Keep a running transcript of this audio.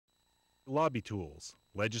Lobby Tools,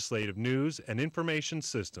 legislative news and information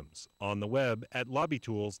systems, on the web at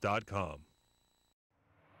lobbytools.com.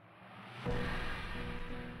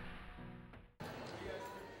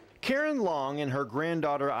 Karen Long and her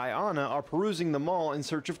granddaughter Ayana are perusing the mall in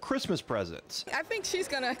search of Christmas presents. I think she's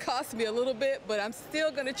going to cost me a little bit, but I'm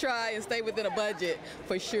still going to try and stay within a budget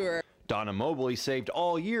for sure. Donna Mobley saved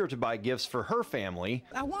all year to buy gifts for her family.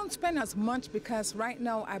 I won't spend as much because right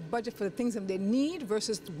now I budget for the things that they need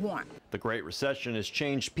versus want. The Great Recession has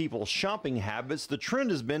changed people's shopping habits. The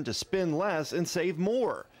trend has been to spend less and save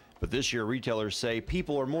more. But this year, retailers say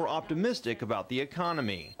people are more optimistic about the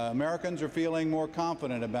economy. Americans are feeling more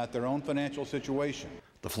confident about their own financial situation.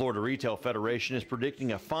 The Florida Retail Federation is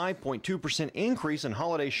predicting a 5.2% increase in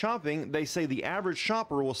holiday shopping. They say the average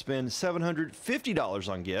shopper will spend $750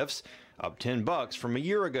 on gifts, up $10 from a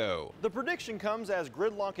year ago. The prediction comes as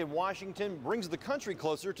gridlock in Washington brings the country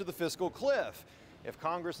closer to the fiscal cliff. If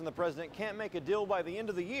Congress and the president can't make a deal by the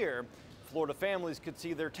end of the year, Florida families could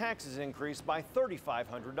see their taxes increase by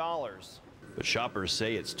 $3,500. But shoppers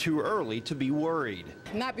say it's too early to be worried.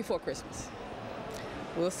 Not before Christmas.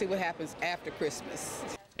 We'll see what happens after Christmas.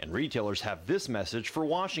 And retailers have this message for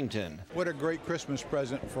Washington. What a great Christmas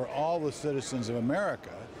present for all the citizens of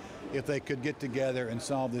America if they could get together and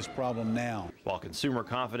solve this problem now. While consumer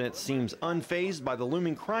confidence seems unfazed by the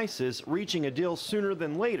looming crisis, reaching a deal sooner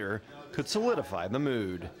than later could solidify the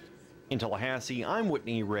mood. In Tallahassee, I'm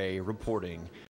Whitney Ray reporting.